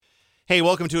Hey,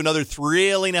 welcome to another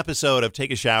thrilling episode of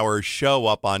Take a Shower, Show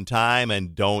Up on Time,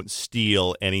 and Don't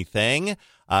Steal Anything.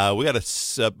 We got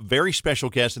a very special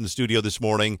guest in the studio this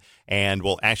morning, and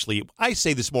well, actually, I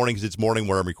say this morning because it's morning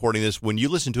where I'm recording this. When you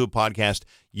listen to a podcast,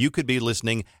 you could be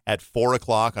listening at 4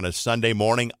 o'clock on a Sunday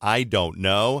morning. I don't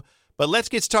know. But let's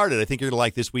get started. I think you're going to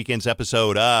like this weekend's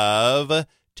episode of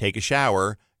Take a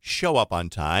Shower, Show Up on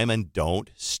Time, and Don't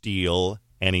Steal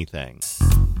Anything.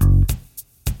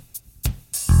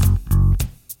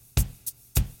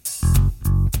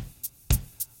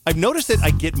 I've noticed that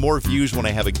I get more views when I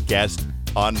have a guest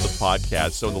on the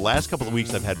podcast. So in the last couple of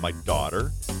weeks, I've had my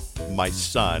daughter, my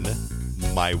son,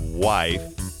 my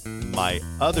wife, my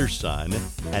other son,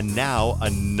 and now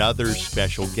another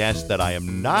special guest that I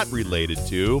am not related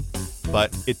to.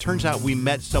 But it turns out we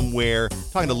met somewhere,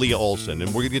 talking to Leah Olson, and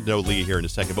we're going to get to know Leah here in a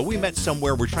second, but we met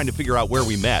somewhere. We're trying to figure out where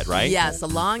we met, right? Yes, a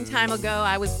long time ago,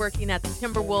 I was working at the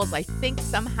Timberwolves. I think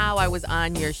somehow I was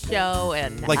on your show.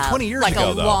 And like 20 years ago,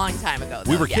 Like a long time ago,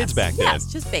 though. We were kids back then.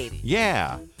 Yes, just babies.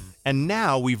 Yeah. And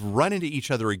now we've run into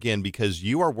each other again because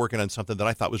you are working on something that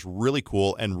I thought was really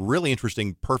cool and really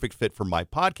interesting, perfect fit for my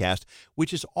podcast,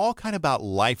 which is all kind of about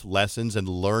life lessons and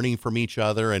learning from each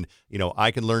other. And, you know,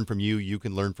 I can learn from you, you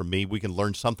can learn from me, we can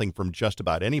learn something from just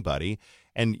about anybody.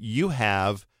 And you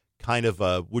have kind of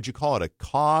a, would you call it a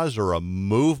cause or a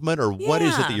movement, or what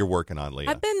is it that you're working on,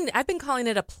 Leah? I've been calling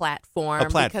it a platform. A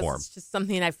platform. Because it's just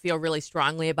something I feel really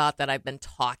strongly about that I've been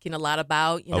talking a lot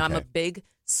about. You know, I'm a big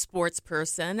sports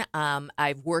person.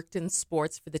 I've worked in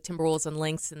sports for the Timberwolves and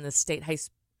Lynx in the state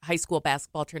high school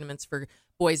basketball tournaments for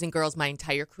boys and girls my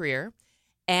entire career.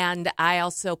 And I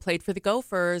also played for the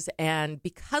Gophers, and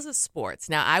because of sports.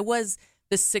 Now, I was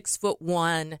the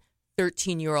 6'1",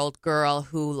 13-year-old girl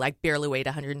who like barely weighed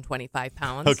 125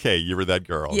 pounds. Okay, you were that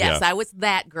girl. Yes, yeah. I was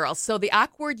that girl. So the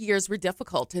awkward years were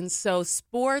difficult. And so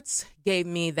sports gave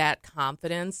me that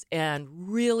confidence and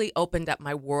really opened up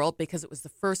my world, because it was the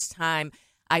first time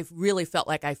I really felt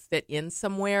like I fit in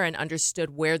somewhere and understood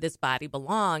where this body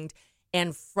belonged.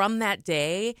 And from that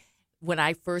day, when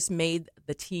I first made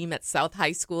the team at South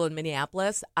High School in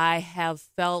Minneapolis, I have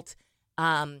felt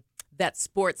that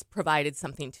sports provided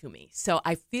something to me. So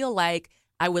I feel like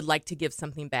I would like to give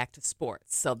something back to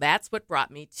sports. So that's what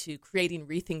brought me to creating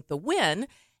Rethink the Win,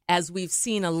 as we've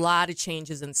seen a lot of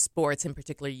changes in sports, in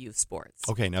particular youth sports.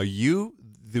 Okay, now you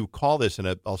call this,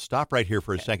 and I'll stop right here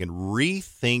for a second,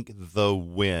 Rethink the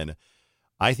Win.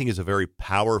 I think is a very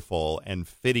powerful and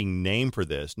fitting name for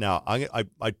this. Now,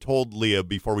 I told Leah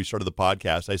before we started the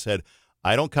podcast, I said,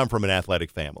 I don't come from an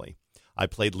athletic family. I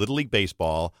played Little League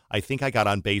Baseball. I think I got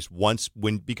on base once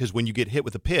because when you get hit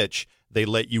with a pitch, they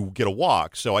let you get a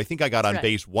walk. So I think I got on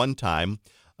base one time.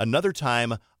 Another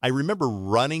time, I remember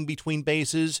running between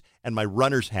bases, and my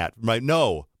runner's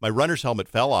helmet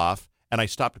fell off, and I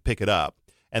stopped to pick it up.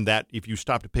 And that if you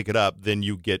stop to pick it up, then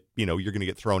you're going to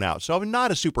get thrown out. So I'm not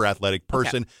a super athletic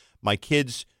person. Okay. My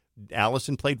kids,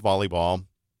 Allison played volleyball.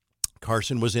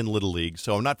 Carson was in Little League,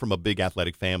 so I'm not from a big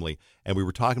athletic family. And we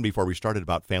were talking before we started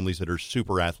about families that are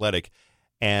super athletic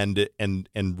and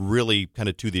really kind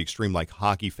of to the extreme, like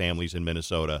hockey families in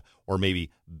Minnesota, or maybe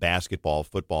basketball,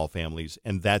 football families.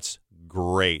 And that's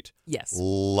great. Yes.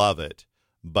 Love it.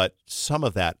 But some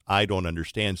of that I don't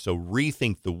understand. So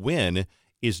Rethink the Win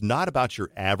is not about your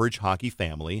average hockey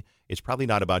family. It's probably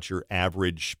not about your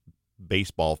average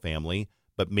baseball family,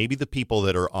 but maybe the people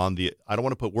that are on the, I don't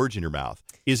want to put words in your mouth.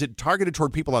 Is it targeted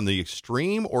toward people on the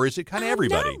extreme, or is it kind of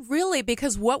everybody? Not really,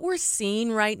 because what we're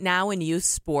seeing right now in youth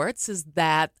sports is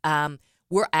that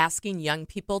we're asking young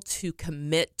people to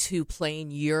commit to playing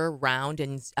year-round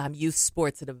in youth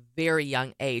sports at a very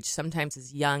young age, sometimes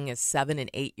as young as 7 and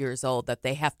 8 years old, that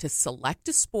they have to select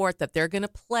a sport that they're going to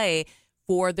play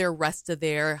for their rest of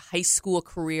their high school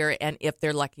career, and if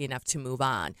they're lucky enough to move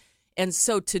on. And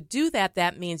so to do that,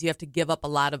 that means you have to give up a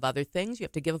lot of other things. You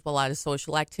have to give up a lot of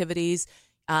social activities.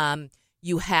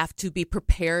 You have to be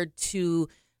prepared to,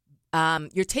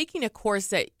 you're taking a course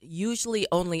that usually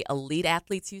only elite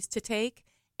athletes used to take,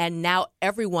 and now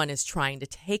everyone is trying to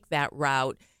take that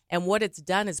route. And what it's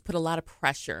done is put a lot of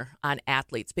pressure on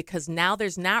athletes, because now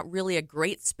there's not really a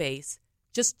great space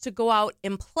just to go out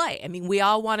and play. I mean, we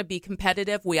all want to be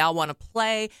competitive. We all want to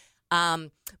play. But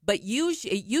it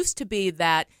used to be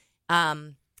that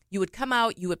you would come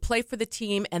out, you would play for the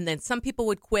team, and then some people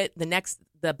would quit.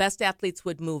 The best athletes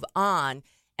would move on.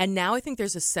 And now I think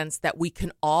there's a sense that we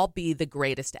can all be the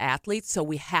greatest athletes. So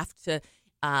we have to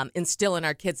instill in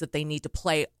our kids that they need to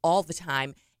play all the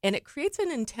time. And it creates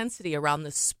an intensity around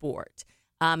the sport.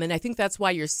 And I think that's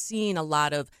why you're seeing a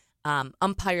lot of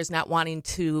umpires not wanting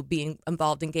to be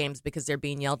involved in games because they're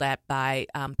being yelled at by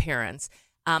parents.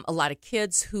 A lot of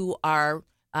kids who are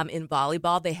in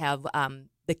volleyball, they have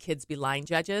the kids be line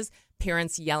judges,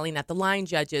 parents yelling at the line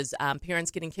judges,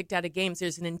 parents getting kicked out of games.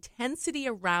 There's an intensity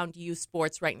around youth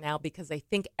sports right now because I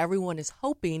think everyone is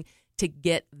hoping to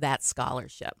get that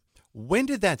scholarship. When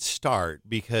did that start?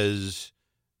 Because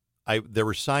there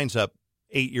were signs up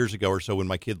 8 years ago or so when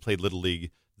my kid played Little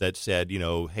League that said,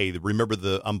 hey, remember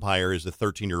the umpire is a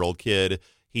 13-year-old kid.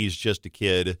 He's just a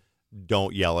kid.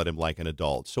 Don't yell at him like an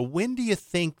adult. So when do you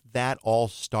think that all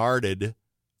started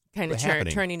kind of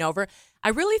happening? turning over? I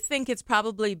really think it's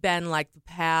probably been like the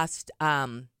past,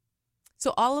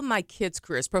 so all of my kids'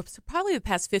 careers, probably the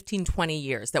past 15, 20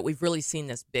 years that we've really seen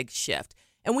this big shift.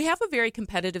 And we have a very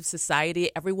competitive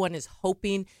society. Everyone is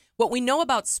hoping. What we know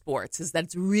about sports is that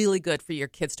it's really good for your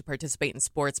kids to participate in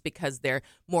sports because they're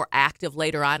more active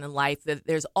later on in life.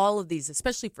 There's all of these,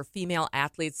 especially for female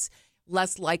athletes,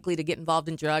 less likely to get involved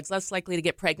in drugs, less likely to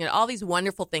get pregnant, all these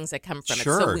wonderful things that come from it.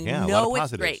 So we know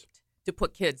it's great to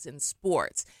put kids in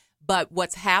sports. But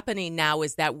what's happening now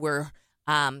is that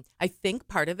I think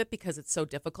part of it, because it's so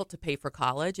difficult to pay for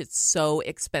college, it's so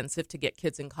expensive to get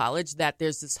kids in college, that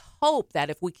there's this hope that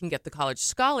if we can get the college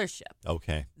scholarship,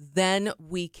 then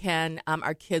we can,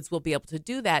 our kids will be able to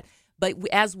do that. But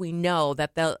as we know,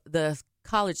 that the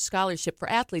college scholarship for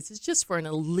athletes is just for an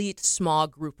elite small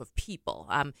group of people.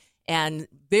 And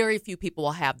very few people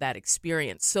will have that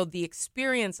experience. So the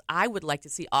experience I would like to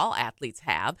see all athletes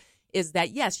have is that,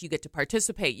 yes, you get to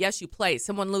participate. Yes, you play.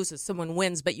 Someone loses, someone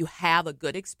wins, but you have a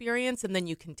good experience, and then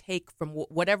you can take from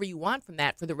whatever you want from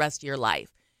that for the rest of your life.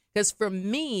 Because for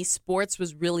me, sports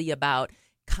was really about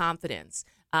confidence,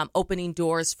 opening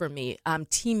doors for me,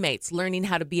 teammates, learning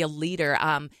how to be a leader,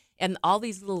 and all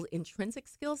these little intrinsic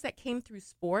skills that came through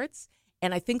sports.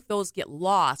 And I think those get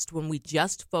lost when we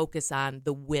just focus on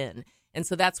the win. And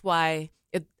so that's why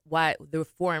the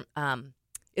form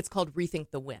it's called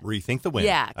Rethink the Win. Rethink the Win.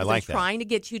 Yeah, I like I'm trying to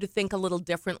get you to think a little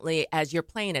differently as you're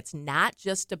playing. It's not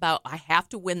just about I have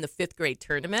to win the 5th grade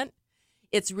tournament.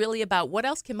 It's really about what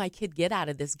else can my kid get out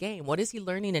of this game? What is he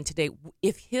learning in today?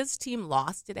 If his team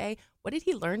lost today, what did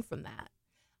he learn from that?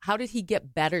 How did he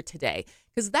get better today?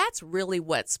 Because that's really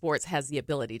what sports has the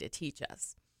ability to teach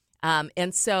us. And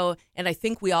I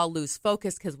think we all lose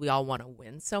focus because we all want to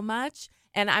win so much.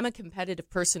 And I'm a competitive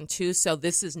person too, so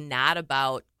this is not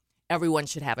about everyone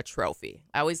should have a trophy.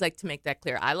 I always like to make that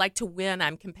clear. I like to win.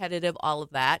 I'm competitive, all of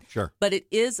that. Sure. But it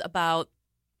is about,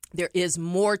 there is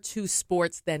more to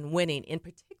sports than winning, in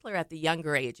particular at the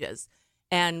younger ages.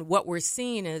 And what we're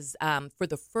seeing is, for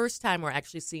the first time, we're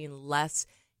actually seeing less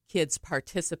kids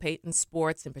participate in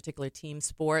sports, in particular team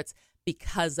sports,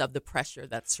 because of the pressure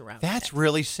that's surrounding it. That's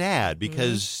really sad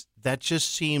because that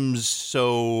just seems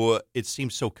so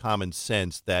common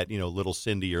sense that, little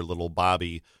Cindy or little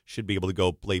Bobby should be able to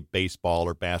go play baseball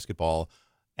or basketball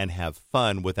and have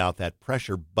fun without that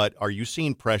pressure. But are you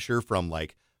seeing pressure from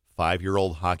like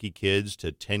 5-year-old hockey kids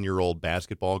to 10-year-old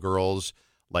basketball girls?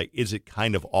 Like, is it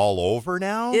kind of all over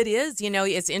now? It is.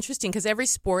 It's interesting because every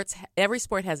sport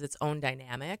has its own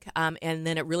dynamic, and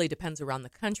then it really depends around the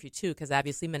country, too, because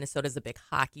obviously Minnesota is a big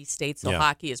hockey state, so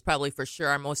hockey is probably for sure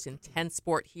our most intense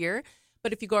sport here.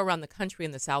 But if you go around the country,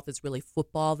 in the South, it's really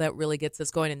football that really gets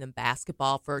us going, and then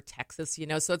basketball for Texas,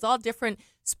 So it's all different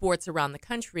sports around the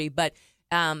country, but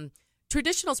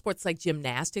traditional sports like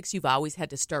gymnastics, you've always had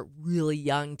to start really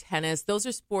young. Tennis, those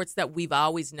are sports that we've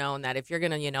always known that if you're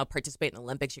going to, participate in the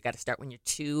Olympics, you got to start when you're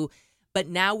 2. But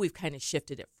now we've kind of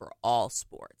shifted it for all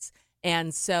sports.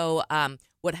 And so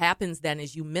what happens then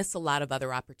is you miss a lot of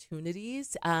other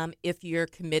opportunities if you're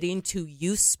committing to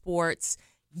youth sports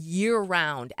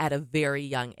year-round at a very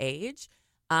young age.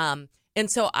 And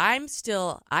so I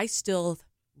still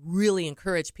really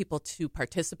encourage people to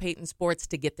participate in sports,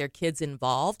 to get their kids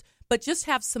involved, but just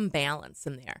have some balance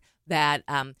in there, that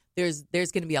there's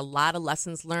going to be a lot of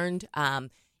lessons learned.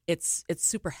 It's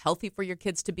super healthy for your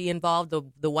kids to be involved.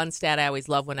 The one stat I always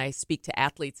love when I speak to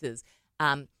athletes is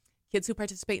kids who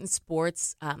participate in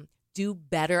sports do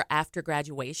better after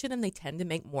graduation, and they tend to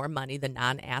make more money than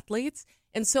non-athletes.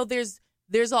 And so there's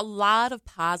a lot of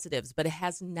positives, but it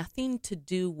has nothing to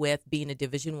do with being a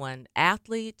Division I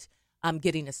athlete,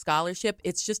 getting a scholarship.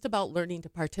 It's just about learning to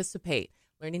participate,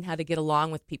 learning how to get along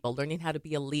with people, learning how to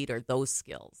be a leader, those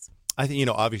skills. I think,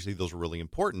 obviously those are really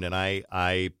important. And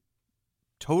I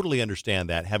totally understand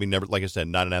that. Having never, like I said,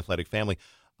 not an athletic family,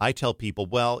 I tell people,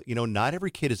 well, not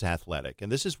every kid is athletic.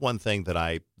 And this is one thing that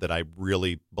I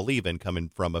really believe in, coming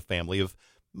from a family of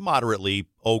moderately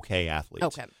okay athletes.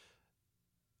 Okay.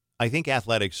 I think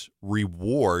athletics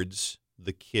rewards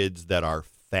the kids that are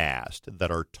fast, that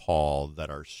are tall,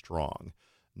 that are strong.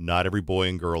 Not every boy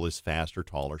and girl is fast or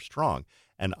tall or strong.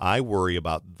 And I worry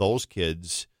about those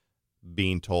kids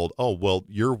being told, oh, well,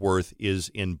 your worth is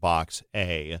in box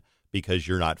A because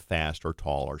you're not fast or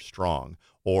tall or strong.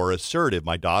 Or assertive.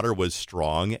 My daughter was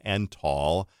strong and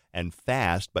tall and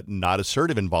fast, but not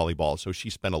assertive in volleyball, so she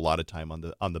spent a lot of time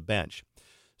on the bench.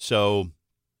 So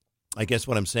I guess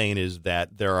what I'm saying is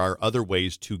that there are other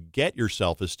ways to get your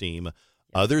self-esteem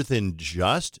other than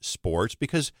just sports,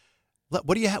 because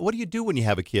what do you do when you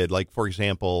have a kid? Like, for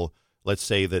example, let's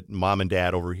say that mom and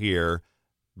dad over here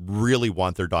really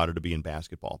want their daughter to be in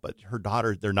basketball, but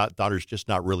daughter's just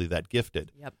not really that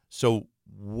gifted. Yep. So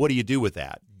what do you do with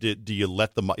that? Do you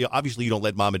let them? Obviously, you don't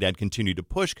let mom and dad continue to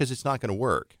push because it's not going to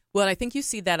work. Well, I think you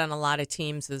see that on a lot of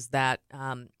teams is that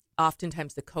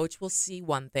oftentimes the coach will see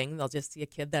one thing. They'll just see a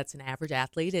kid that's an average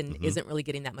athlete and isn't really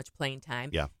getting that much playing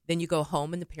time. Yeah. Then you go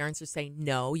home and the parents are saying,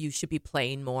 no, you should be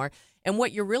playing more. And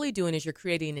what you're really doing is you're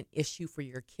creating an issue for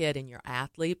your kid and your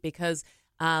athlete because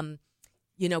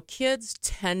kids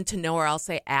tend to know, or I'll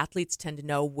say athletes tend to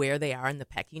know where they are in the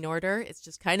pecking order. It's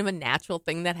just kind of a natural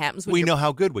thing that happens. When we know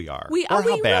how good we are, or how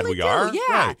we bad really we are. Yeah.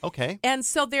 Right. Okay. And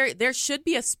so there should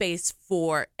be a space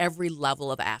for every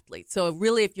level of athlete. So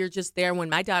really, if you're just there, when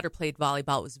my daughter played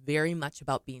volleyball, it was very much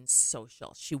about being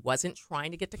social. She wasn't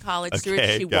trying to get to college through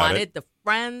it. She wanted the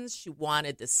friends. She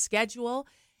wanted the schedule.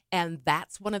 And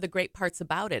that's one of the great parts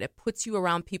about it. It puts you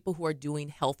around people who are doing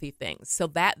healthy things. So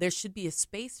that there should be a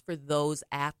space for those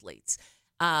athletes.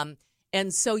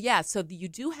 So you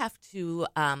do have to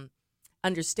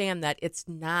understand that it's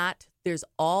not, there's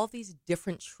all these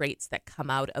different traits that come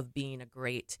out of being a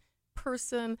great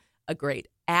person, a great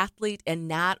athlete, and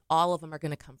not all of them are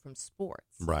going to come from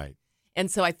sports. Right. And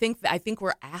so I think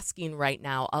we're asking right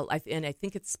now, and I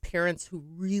think it's parents who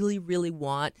really, really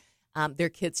want their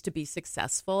kids to be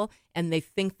successful, and they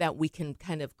think that we can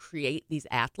kind of create these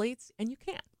athletes, and you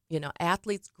can't.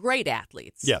 Athletes, great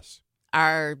athletes, yes,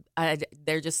 are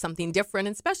they're just something different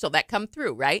and special that come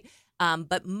through, right?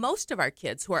 But most of our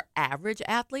kids who are average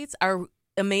athletes are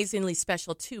amazingly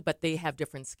special too, but they have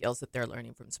different skills that they're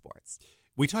learning from sports.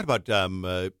 We talked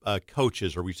about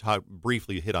coaches, or we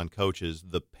briefly hit on coaches.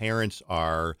 The parents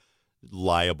are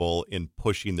liable in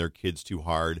pushing their kids too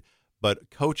hard.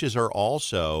 But coaches are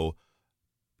also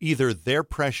either they're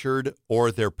pressured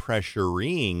or they're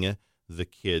pressuring the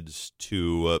kids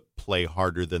to play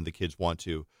harder than the kids want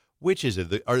to. Which is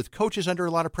it? Are the coaches under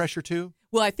a lot of pressure too?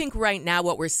 Well, I think right now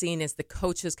what we're seeing is the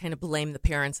coaches kind of blame the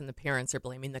parents and the parents are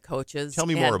blaming the coaches. Tell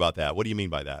me more about that. What do you mean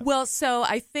by that? Well, so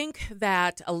I think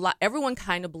that everyone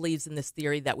kind of believes in this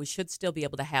theory that we should still be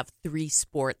able to have 3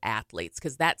 sport athletes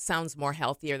because that sounds more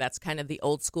healthier. That's kind of the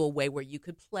old school way where you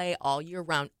could play all year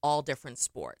round, all different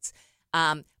sports.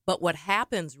 But what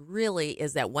happens really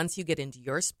is that once you get into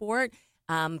your sport,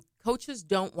 coaches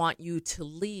don't want you to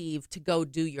leave to go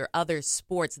do your other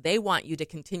sports. They want you to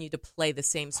continue to play the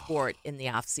same sport in the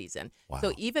off season. Wow.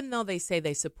 So even though they say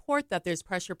they support that, there's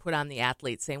pressure put on the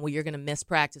athletes saying, well, you're going to miss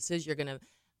practices. You're going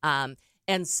to,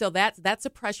 and so that's a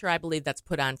pressure I believe that's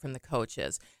put on from the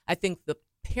coaches. I think the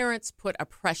parents put a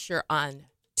pressure on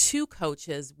to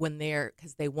coaches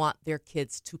because they want their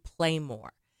kids to play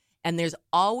more. And there's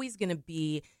always going to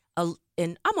be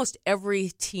in almost every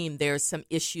team, there's some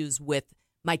issues with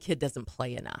my kid doesn't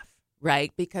play enough,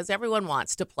 right? Because everyone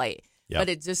wants to play. Yep. But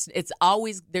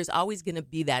there's always going to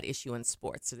be that issue in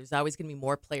sports. So there's always going to be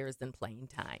more players than playing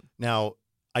time. Now,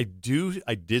 I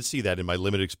did see that in my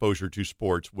limited exposure to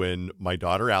sports when my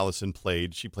daughter Allison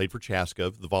played. She played for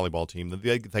Chaska, the volleyball team.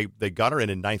 They got her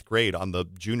in 9th grade on the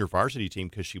junior varsity team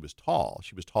because she was tall.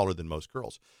 She was taller than most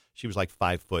girls. She was like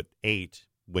 5'8"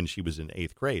 when she was in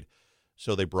 8th grade.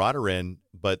 So they brought her in,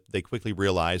 but they quickly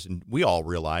realized, and we all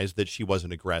realized, that she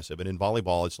wasn't aggressive. And in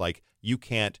volleyball, it's like you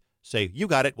can't say, you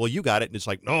got it, well, you got it. And it's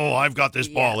like, no, I've got this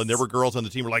ball. Yes. And there were girls on the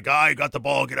team who were like, I got the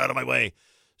ball, get out of my way.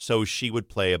 So she would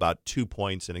play about 2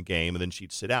 points in a game, and then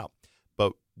she'd sit out.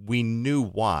 But we knew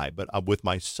why. But with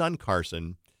my son,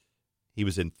 Carson, he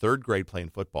was in 3rd grade playing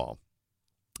football,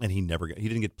 and he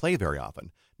didn't get to play very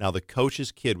often. Now, the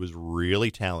coach's kid was really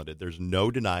talented. There's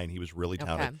no denying he was really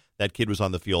talented. Okay. That kid was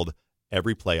on the field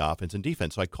every play, offense and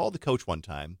defense. So I called the coach one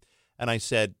time, and I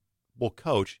said, well,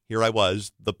 coach, here I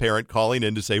was, the parent calling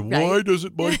in to say, right. Why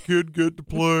doesn't my kid get to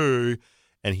play?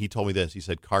 And he told me this. He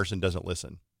said, Carson doesn't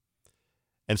listen.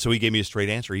 And so he gave me a straight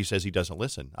answer. He says he doesn't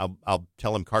listen. I'll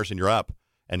tell him, Carson, you're up,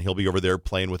 and he'll be over there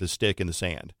playing with his stick in the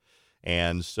sand.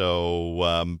 And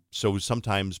so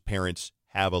sometimes parents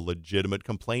have a legitimate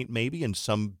complaint maybe, and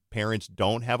some parents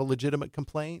don't have a legitimate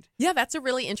complaint. Yeah, that's a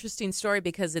really interesting story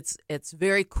because it's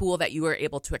very cool that you were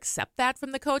able to accept that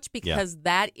from the coach because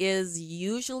that is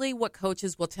usually what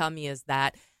coaches will tell me is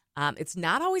that It's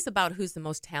not always about who's the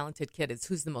most talented kid. It's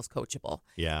who's the most coachable.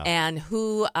 Yeah. And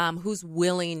who's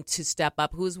willing to step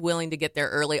up, who's willing to get there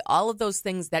early. All of those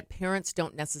things that parents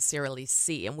don't necessarily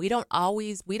see. And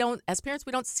as parents,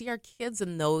 we don't see our kids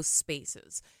in those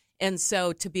spaces. And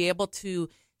so to be able to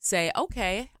say,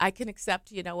 okay, I can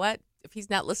accept, you know what, if he's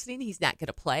not listening, he's not going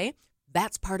to play.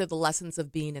 That's part of the lessons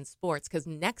of being in sports, because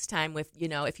next time,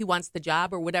 if he wants the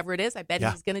job or whatever it is, I bet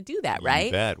he's going to do that, right?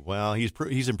 You bet. Well,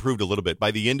 he's improved a little bit.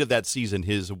 By the end of that season,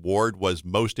 his award was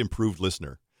Most Improved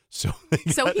Listener. So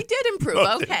he did improve.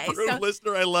 Okay, improved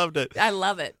listener. I loved it. I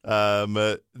love it.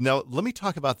 Now let me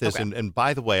talk about this. Okay. And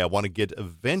by the way, I want to get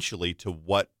eventually to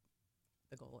what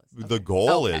The goal is. the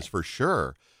goal is for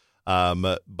sure.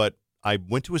 But I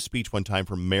went to a speech one time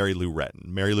from Mary Lou Retton.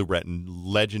 Mary Lou Retton,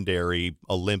 legendary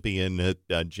Olympian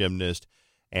gymnast,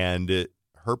 and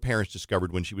her parents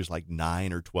discovered when she was like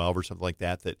 9 or 12 or something like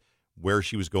that where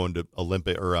she was going to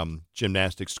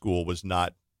gymnastics school was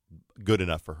not good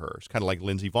enough for her. It's kind of like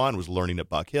Lindsey Vonn was learning at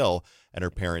Buck Hill, and her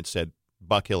parents said,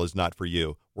 Buck Hill is not for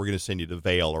you. We're going to send you to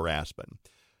Vail or Aspen.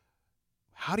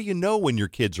 How do you know when your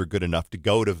kids are good enough to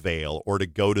go to Vail or to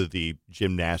go to the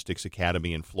gymnastics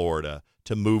academy in Florida,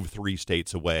 to move 3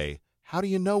 states away? How do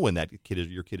you know when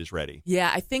your kid is ready?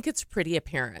 Yeah, I think it's pretty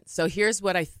apparent. So here's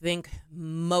what I think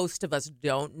most of us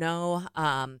don't know,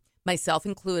 myself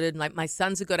included. My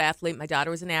son's a good athlete. My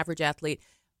daughter was an average athlete.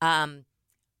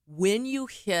 When you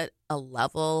hit a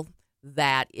level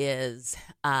that is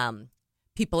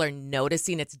people are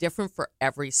noticing, it's different for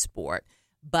every sport,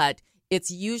 but it's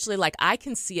usually like I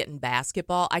can see it in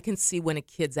basketball. I can see when a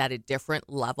kid's at a different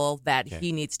level that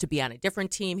he needs to be on a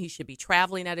different team. He should be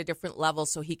traveling at a different level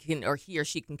so he or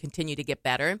she can continue to get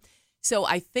better. So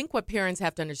I think what parents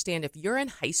have to understand, if you're in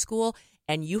high school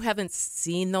and you haven't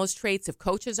seen those traits, if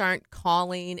coaches aren't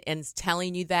calling and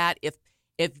telling you that,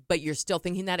 but you're still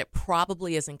thinking that, it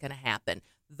probably isn't going to happen.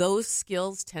 Those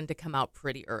skills tend to come out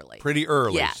pretty early. Pretty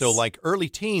early. Yes. So like early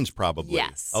teens probably.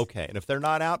 Yes. Okay. And if they're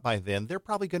not out by then, they're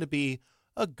probably going to be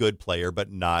a good player,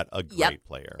 but not a great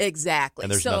player. Exactly.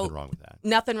 And there's nothing wrong with that.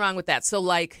 Nothing wrong with that. So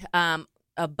like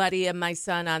a buddy of my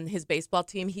son on his baseball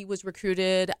team, he was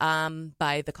recruited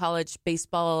by the college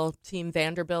baseball team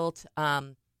Vanderbilt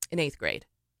in 8th grade.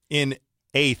 In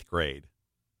 8th grade.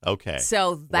 Okay.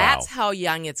 So that's how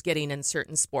young it's getting in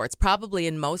certain sports, probably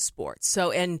in most sports.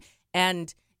 So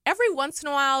and every once in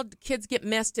a while, kids get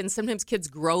missed, and sometimes kids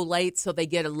grow late, so they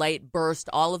get a late burst.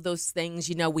 All of those things,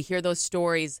 we hear those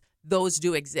stories. Those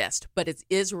do exist, but it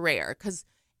is rare because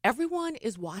everyone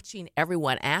is watching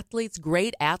everyone. Athletes,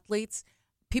 great athletes,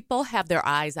 people have their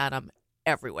eyes on them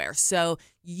everywhere. So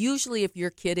usually if your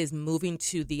kid is moving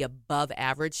to the above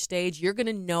average stage, you're going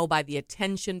to know by the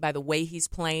attention, by the way he's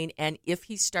playing, and if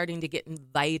he's starting to get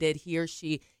invited, he or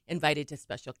she invited to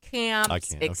special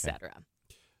camps, etc.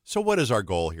 So what is our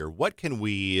goal here?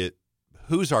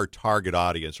 Who's our target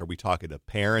audience? Are we talking to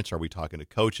parents? Are we talking to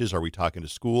coaches? Are we talking to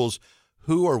schools?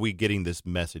 Who are we getting this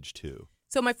message to?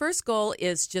 So my first goal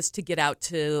is just to get out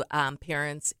to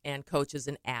parents and coaches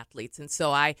and athletes. And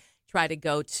so I try to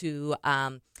go to,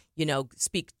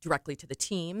 speak directly to the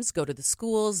teams, go to the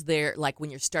schools. They're like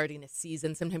when you're starting a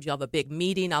season, sometimes you'll have a big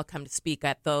meeting. I'll come to speak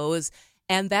at those.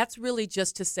 And that's really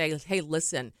just to say, hey,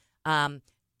 listen,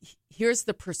 here's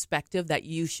the perspective that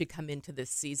you should come into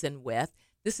this season with.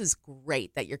 This is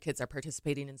great that your kids are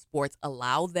participating in sports.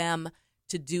 Allow them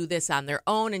to do this on their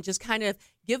own and just kind of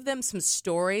give them some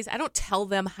stories. I don't tell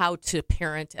them how to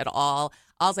parent at all.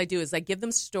 All I do is I give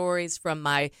them stories from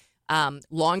my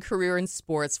long career in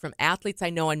sports, from athletes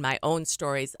I know, and my own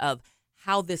stories of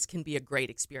how this can be a great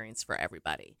experience for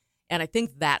everybody. And I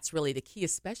think that's really the key,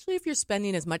 especially if you're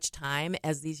spending as much time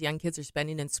as these young kids are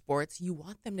spending in sports. You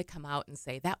want them to come out and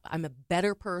say that I'm a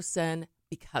better person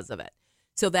because of it.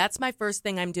 So that's my first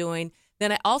thing I'm doing.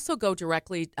 Then I also go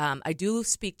directly, I do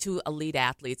speak to elite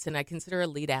athletes, and I consider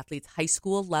elite athletes high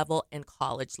school level and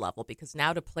college level, because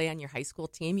now to play on your high school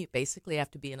team, you basically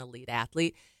have to be an elite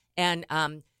athlete. And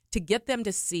to get them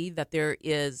to see that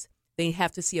they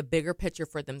have to see a bigger picture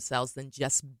for themselves than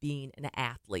just being an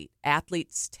athlete.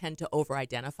 Athletes tend to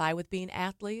over-identify with being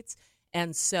athletes. And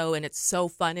it's so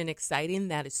fun and exciting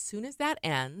that as soon as that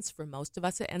ends, for most of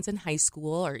us it ends in high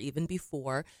school or even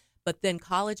before, but then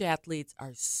college athletes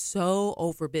are so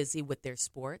over busy with their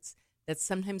sports that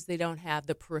sometimes they don't have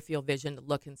the peripheral vision to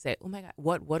look and say, oh my God,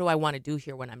 what do I want to do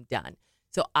here when I'm done?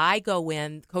 So I go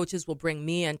in, coaches will bring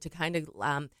me in to kind of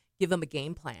give them a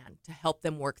game plan to help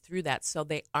them work through that so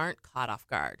they aren't caught off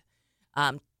guard.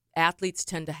 Athletes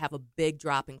tend to have a big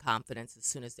drop in confidence as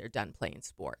soon as they're done playing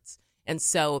sports. And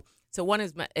so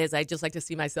one is I just like to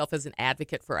see myself as an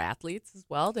advocate for athletes as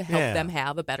well, to help them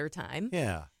have a better time.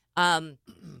 Yeah.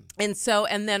 And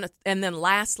then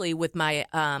lastly, with my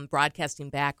broadcasting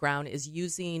background, is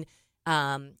using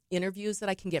interviews that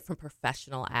I can get from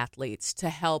professional athletes to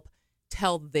help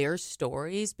tell their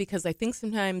stories, because I think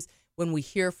sometimes when we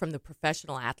hear from the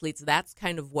professional athletes, that's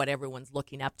kind of what everyone's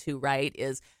looking up to, right?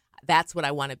 Is that's what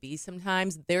I want to be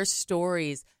sometimes. Their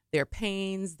stories, their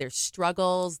pains, their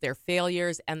struggles, their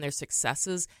failures, and their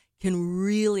successes can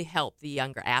really help the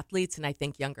younger athletes, and I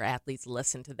think younger athletes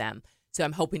listen to them. So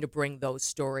I'm hoping to bring those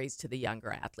stories to the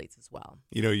younger athletes as well.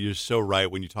 You know, you're so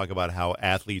right when you talk about how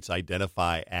athletes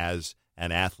identify as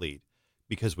an athlete,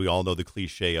 because we all know the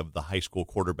cliche of the high school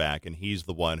quarterback, and he's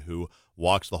the one who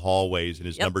walks the hallways in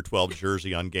his number 12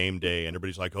 jersey on game day, and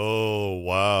everybody's like, oh,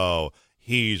 wow,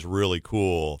 he's really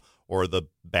cool. Or the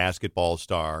basketball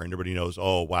star, and everybody knows,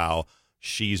 oh, wow,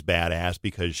 she's badass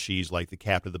because she's like the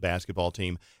captain of the basketball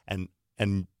team. And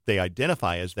they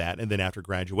identify as that. And then after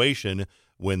graduation,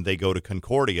 when they go to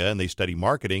Concordia and they study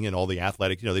marketing and all the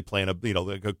athletics, they play in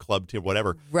a club team,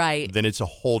 whatever. Right. Then it's a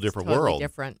whole different totally world.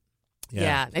 Different.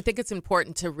 Yeah. I think it's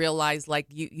important to realize, like,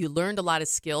 you learned a lot of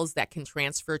skills that can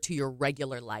transfer to your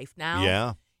regular life now.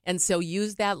 Yeah. And so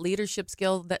use that leadership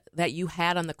skill that you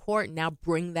had on the court and now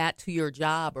bring that to your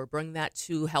job or bring that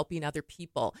to helping other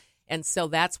people. And so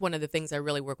that's one of the things I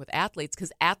really work with athletes,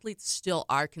 because athletes still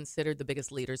are considered the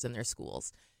biggest leaders in their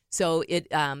schools. So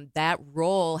that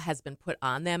role has been put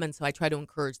on them, and so I try to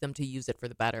encourage them to use it for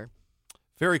the better.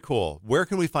 Very cool. Where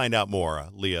can we find out more,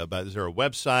 Leah? Is there a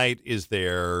website? Is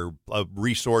there a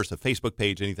resource, a Facebook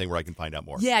page, anything where I can find out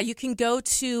more? Yeah, you can go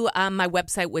to my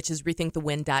website, which is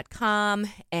rethinkthewin.com,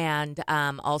 and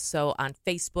also on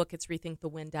Facebook, it's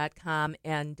rethinkthewin.com.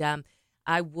 And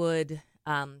I would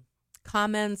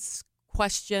comments,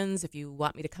 questions, if you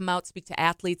want me to come out, speak to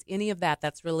athletes, any of that,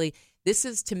 this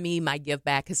is to me my give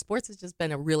back, because sports has just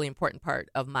been a really important part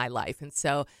of my life. And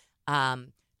so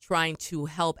trying to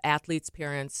help athletes,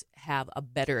 parents have a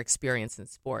better experience in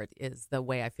sport is the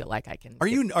way I feel like I can. Are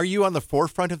you on the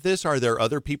forefront of this? Are there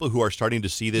other people who are starting to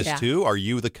see this too? Are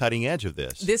you the cutting edge of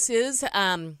this? This is,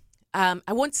 I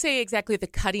won't say exactly the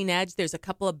cutting edge. There's a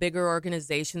couple of bigger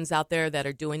organizations out there that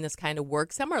are doing this kind of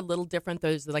work. Some are a little different.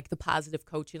 There's like the Positive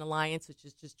Coaching Alliance, which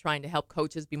is just trying to help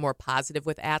coaches be more positive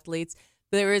with athletes.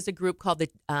 There is a group called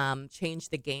the Change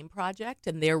the Game Project,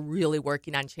 and they're really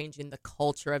working on changing the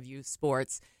culture of youth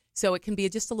sports so it can be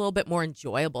just a little bit more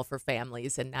enjoyable for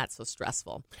families and not so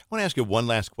stressful. I want to ask you one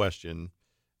last question.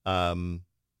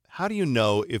 How do you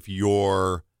know if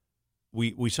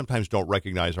we sometimes don't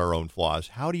recognize our own flaws.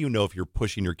 How do you know if you're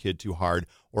pushing your kid too hard,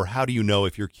 or how do you know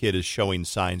if your kid is showing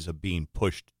signs of being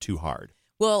pushed too hard?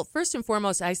 Well, first and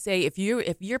foremost, I say if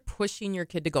you're pushing your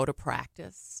kid to go to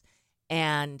practice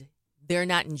and they're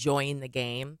not enjoying the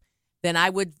game, then I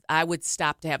would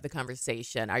stop to have the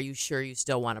conversation. Are you sure you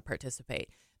still want to participate?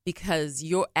 Because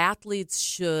your athletes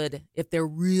should, if they're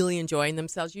really enjoying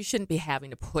themselves, you shouldn't be having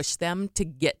to push them to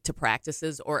get to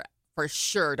practices, or for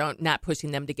sure not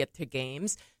pushing them to get to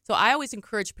games. So I always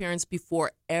encourage parents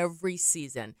before every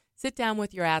season, sit down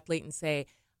with your athlete and say,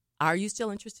 are you still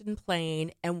interested in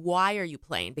playing, and why are you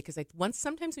playing? Because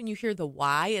sometimes when you hear the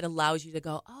why, it allows you to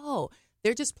go, oh,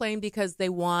 they're just playing because they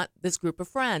want this group of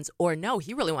friends, or no,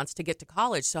 he really wants to get to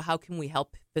college, so how can we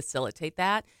help facilitate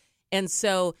that? And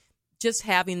so just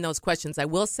having those questions. I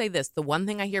will say this, the one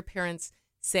thing I hear parents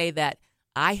say that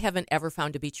I haven't ever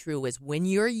found to be true is when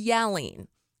you're yelling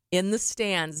in the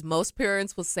stands, most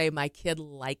parents will say, my kid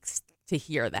likes to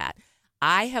hear that.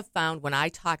 I have found when I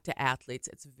talk to athletes,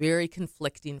 it's very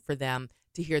conflicting for them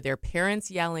to hear their parents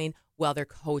yelling while their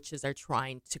coaches are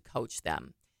trying to coach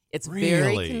them. It's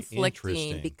very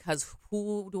conflicting because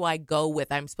who do I go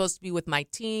with? I'm supposed to be with my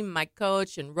team, my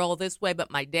coach, and roll this way, but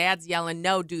my dad's yelling,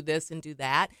 no, do this and do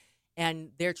that.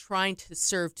 And they're trying to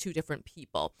serve two different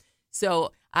people.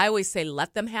 So I always say,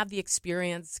 let them have the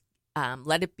experience,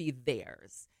 let it be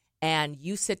theirs. And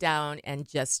you sit down and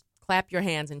just clap your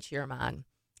hands and cheer them on.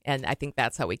 And I think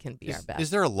that's how we can be our best. Is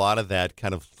there a lot of that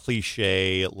kind of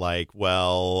cliche, like,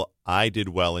 well, I did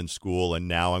well in school and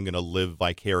now I'm going to live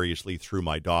vicariously through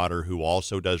my daughter who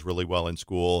also does really well in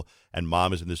school, and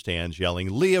mom is in the stands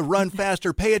yelling, Leah, run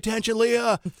faster, pay attention,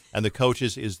 Leah. And the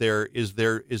coaches, is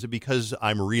it because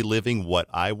I'm reliving what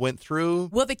I went through?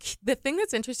 Well, the thing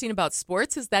that's interesting about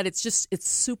sports is that it's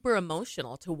super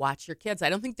emotional to watch your kids. I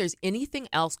don't think there's anything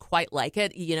else quite like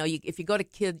it. You know, if you go to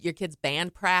your kid's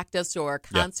band practice or a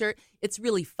concert, it's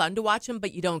really fun to watch them,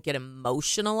 but you don't get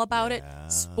emotional about it.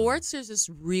 Sports, there's this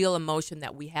real emotion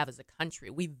that we have as a country.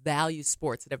 We value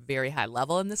sports at a very high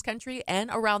level in this country and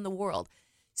around the world.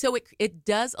 So it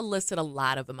does elicit a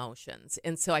lot of emotions.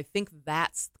 And so I think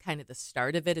that's kind of the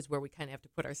start of it, is where we kind of have to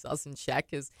put ourselves in check,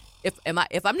 is if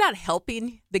I'm not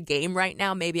helping the game right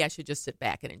now, maybe I should just sit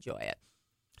back and enjoy it.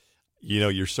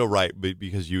 You're so right,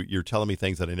 because you're telling me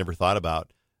things that I never thought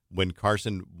about. When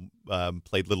Carson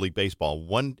played Little League Baseball,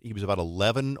 he was about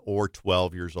 11 or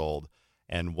 12 years old,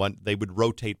 and they would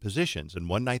rotate positions. And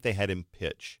one night they had him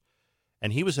pitch,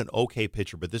 and he was an okay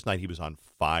pitcher, but this night he was on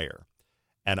fire.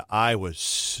 And I was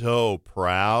so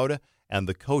proud. And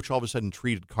the coach all of a sudden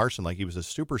treated Carson like he was a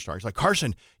superstar. He's like,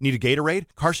 Carson, you need a Gatorade?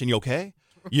 Carson, you okay?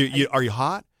 Are you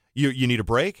hot? You need a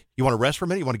break? You want to rest for a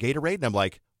minute? You want a Gatorade? And I'm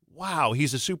like, wow,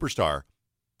 he's a superstar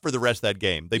for the rest of that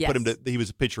game. They put him he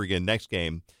was a pitcher again next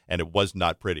game, and it was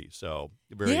not pretty. So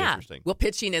very interesting. Well,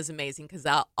 pitching is amazing because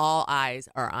all eyes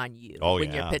are on you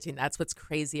when you're pitching. That's what's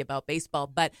crazy about baseball.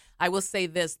 But I will say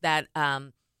this, that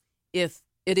if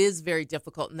it is very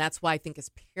difficult, and that's why I think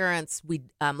as parents, we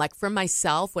like for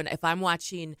myself, if I'm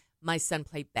watching my son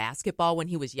play basketball when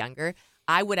he was younger,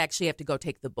 I would actually have to go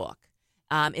take the book.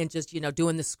 And just,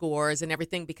 doing the scores and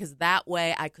everything, because that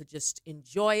way I could just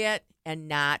enjoy it and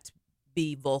not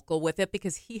be vocal with it,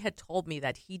 because he had told me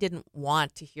that he didn't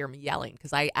want to hear me yelling,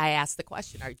 because I asked the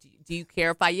question, do you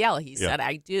care if I yell? He said,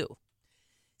 I do.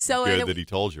 So good that he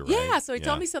told you, right? Yeah, so he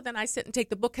told me, so then I sit and take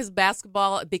the book,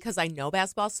 because I know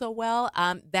basketball so well,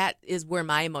 that is where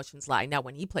my emotions lie. Now,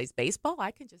 when he plays baseball,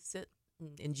 I can just sit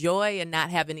and enjoy and not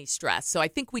have any stress. So I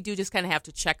think we do just kind of have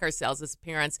to check ourselves as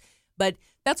parents. But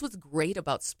that's what's great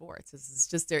about sports, is it's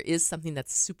just there is something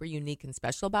that's super unique and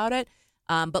special about it.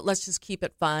 But let's just keep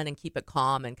it fun and keep it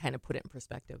calm and kind of put it in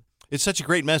perspective. It's such a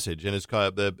great message, and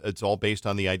it's all based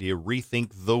on the idea of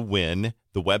Rethink the Win.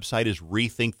 The website is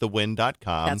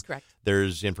rethinkthewin.com. That's correct.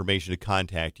 There's information to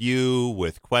contact you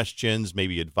with questions,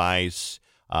 maybe advice,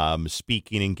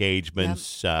 speaking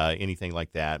engagements, anything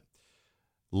like that.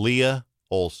 Leah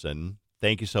Olson,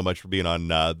 thank you so much for being on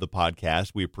the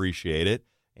podcast. We appreciate it.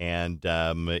 And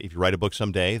if you write a book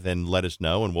someday, then let us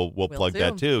know, and we'll plug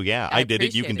that too. Yeah, I did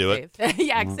it. You can do it.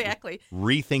 Yeah, exactly.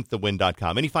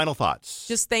 Rethinkthewin.com. Any final thoughts?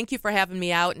 Just thank you for having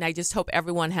me out, and I just hope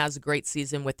everyone has a great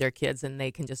season with their kids and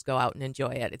they can just go out and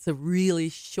enjoy it. It's a really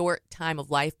short time of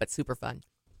life, but super fun.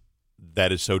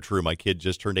 That is so true. My kid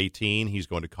just turned 18. He's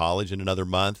going to college in another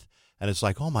month. And it's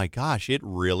like, oh, my gosh, it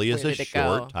really is a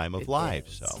short time of life.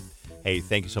 So, hey,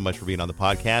 thank you so much for being on the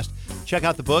podcast. Check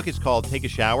out the book. It's called Take a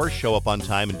Shower, Show Up on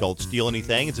Time, and Don't Steal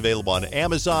Anything. It's available on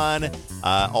Amazon.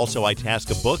 Also,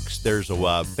 Itasca Books. There's a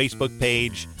Facebook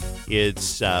page.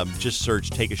 It's just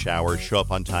search Take a Shower, Show Up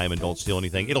on Time, and Don't Steal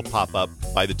Anything. It'll pop up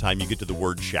by the time you get to the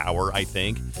word shower, I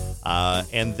think.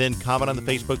 And then comment on the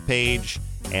Facebook page.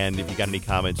 And if you got any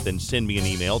comments, then send me an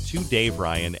email to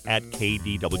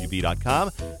daveryan@kdwb.com.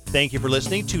 Thank you for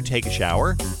listening to Take a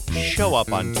Shower, Show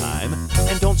Up on Time,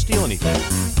 and Don't Steal Anything.